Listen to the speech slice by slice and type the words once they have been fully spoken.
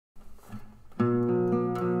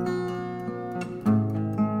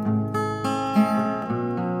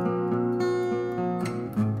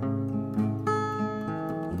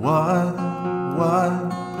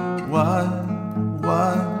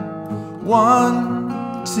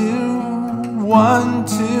1, 2, 1,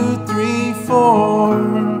 2, 3, 4.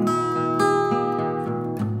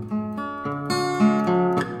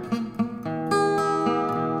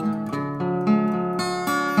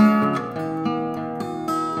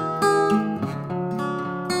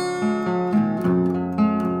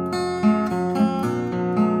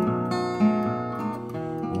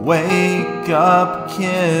 Wake up,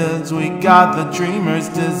 kids, we got the dreamer's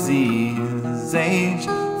disease. Age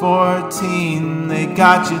 14, they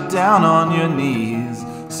got you down on your knees.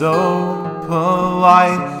 So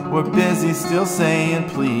polite, we're busy still saying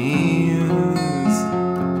please.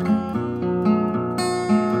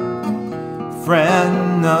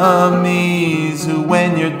 Frenemies who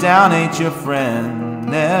when you're down ain't your friend.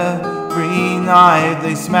 Every night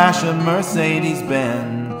they smash a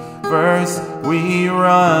Mercedes-Benz. First we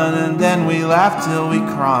run and then we laugh till we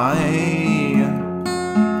cry.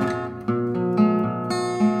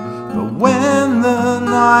 But when the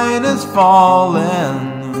night is falling,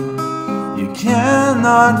 you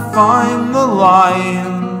cannot find the light.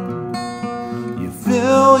 You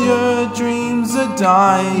feel your dreams are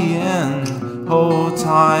dying, hold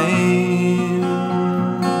tight.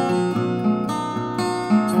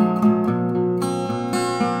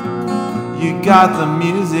 You got the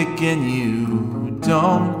music in you,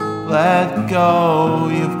 don't let go.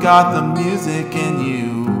 You've got the music in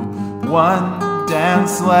you. One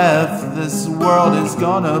dance left, this world is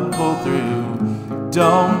gonna pull through.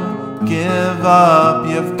 Don't give up,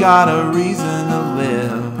 you've got a reason to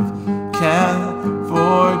live. Can't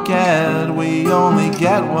forget, we only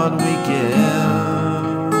get what we give.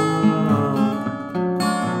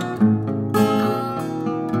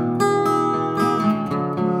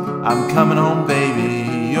 I'm coming home,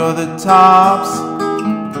 baby, you're the tops.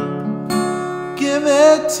 Give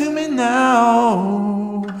it to me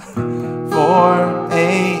now. 4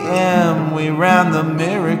 a.m. we ran the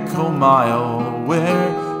miracle mile.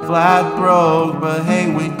 We're flat broke, but hey,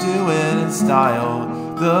 we do it in style.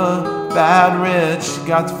 The bad rich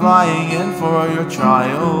got flying in for your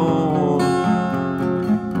trial.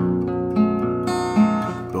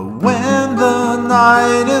 But when the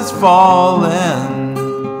night is falling,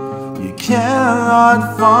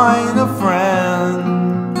 cannot find a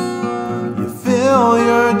friend. You feel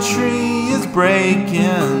your tree is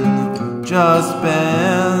breaking, just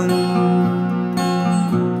bend.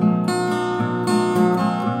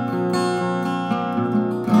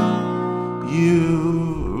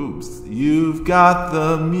 You've got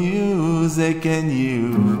the music in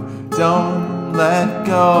you. Don't let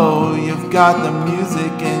go, you've got the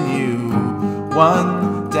music in you. One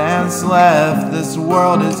dance left, this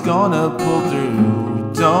world is gonna pull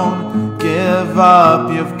through. Don't give up,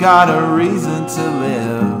 you've got a reason to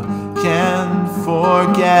live. Can't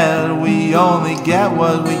forget, we only get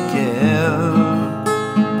what we give.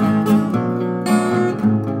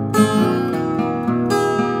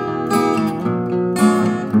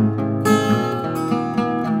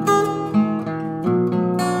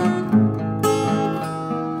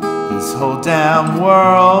 This whole damn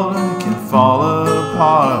world can fall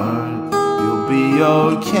apart. You'll be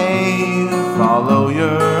okay, follow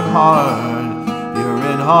your heart. You're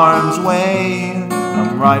in harm's way,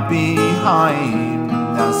 I'm right behind.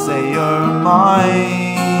 Now say you're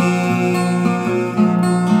mine.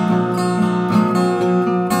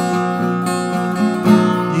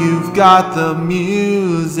 You've got the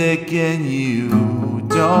music in you.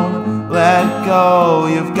 Don't let go,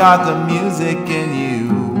 you've got the music in you.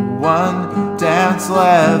 One dance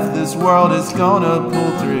left, this world is gonna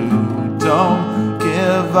pull through. Don't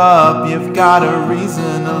give up, you've got a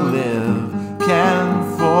reason to live. Can't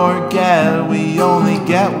forget, we only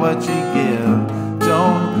get what you give.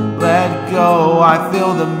 Don't let go, I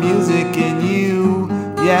feel the music in you.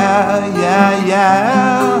 Yeah, yeah,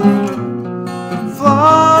 yeah.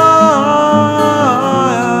 Fly.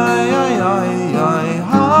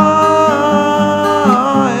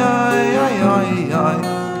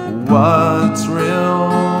 What's real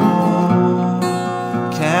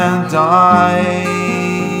can't die.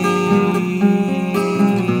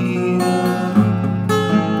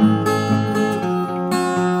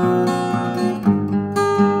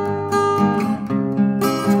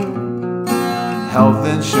 Health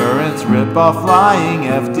insurance rip-off lying,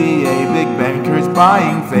 FDA big bankers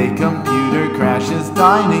buying, fake computer crashes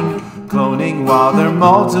dining, cloning while they're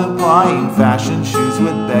multiplying, fashion shoes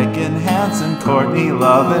with Beckin Hansen, Courtney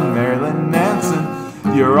Love and Marilyn Manson.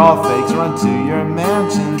 You're all fakes, run to your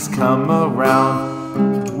mansions, come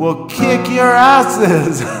around, we'll kick your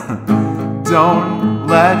asses. Don't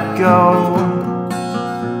let go.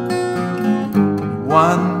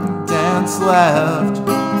 One dance left,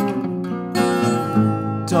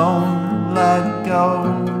 don't let go.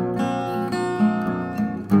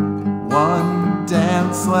 One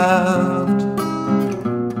dance left.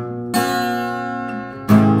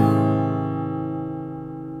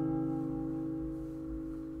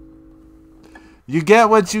 You get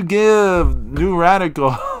what you give, New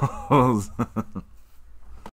Radicals.